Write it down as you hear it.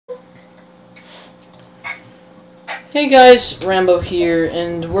Hey guys, Rambo here,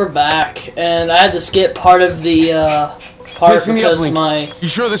 and we're back. And I had to skip part of the part because my You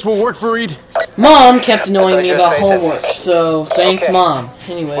sure this will work for Reed? mom kept annoying me about homework. So thanks, Mom.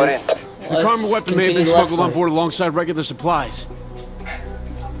 Anyways, The Karma weapon may have been smuggled on board alongside regular supplies.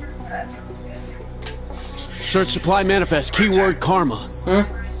 Search supply manifest. Keyword Karma. Huh?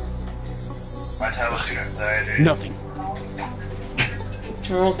 Nothing.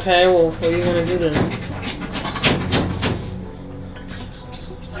 Okay, well, what are you gonna do then?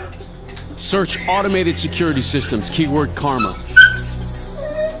 Search automated security systems. Keyword Karma.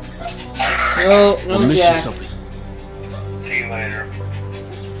 No, no, I'm missing Jack. something. See you later.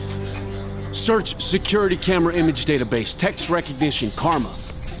 Search security camera image database. Text recognition. Karma.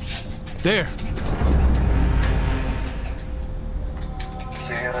 There. See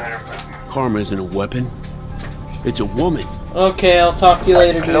you later. Karma isn't a weapon. It's a woman. Okay, I'll talk to you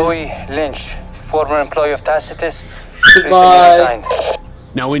later, dude. Chloe Lynch, former employee of Tacitus. Goodbye. Recently resigned.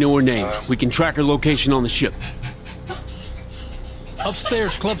 Now we know her name. We can track her location on the ship.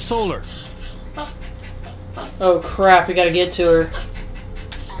 Upstairs, Club Solar. Oh crap, we gotta get to her.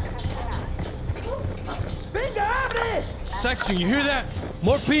 Section, you hear that?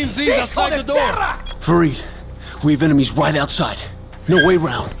 More PMZs outside the door. Fareed, we have enemies right outside. No way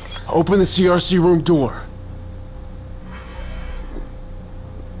round. Open the CRC room door.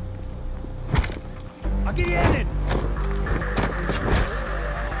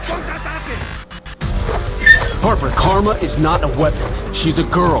 Harper, Karma is not a weapon. She's a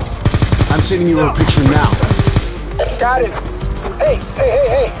girl. I'm sending you her picture now. Got it. Hey.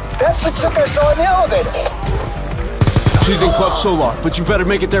 That's the chick I saw in the elevator. She's in Club Solar, but you better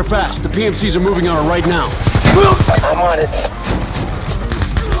make it there fast. The PMCs are moving on her right now. I'm on it.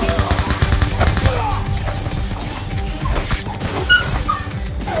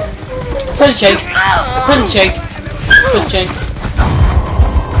 Punch shake. Punch shake. Punch shake.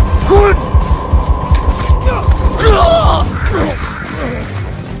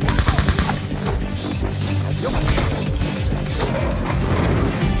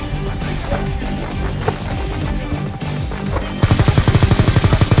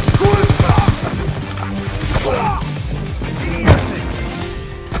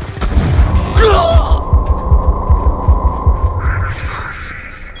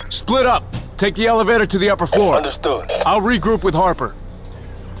 Split up. Take the elevator to the upper floor. Understood. I'll regroup with Harper.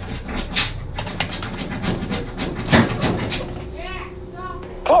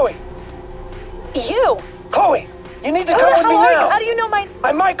 Chloe! You! Chloe! You need to come with me How are you? now! How do you know my...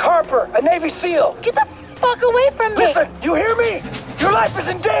 I'm Mike Harper, a Navy SEAL! Get the fuck away from me! Listen, you hear me? Your life is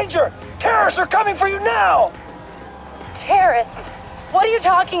in danger! Terrorists are coming for you now! Terrorists! What are you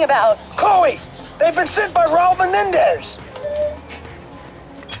talking about? Chloe! They've been sent by Raul Menendez!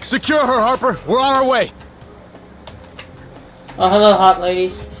 Secure her, Harper. We're on our way. Oh, hello, hot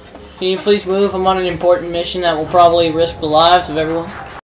lady. Can you please move? I'm on an important mission that will probably risk the lives of everyone.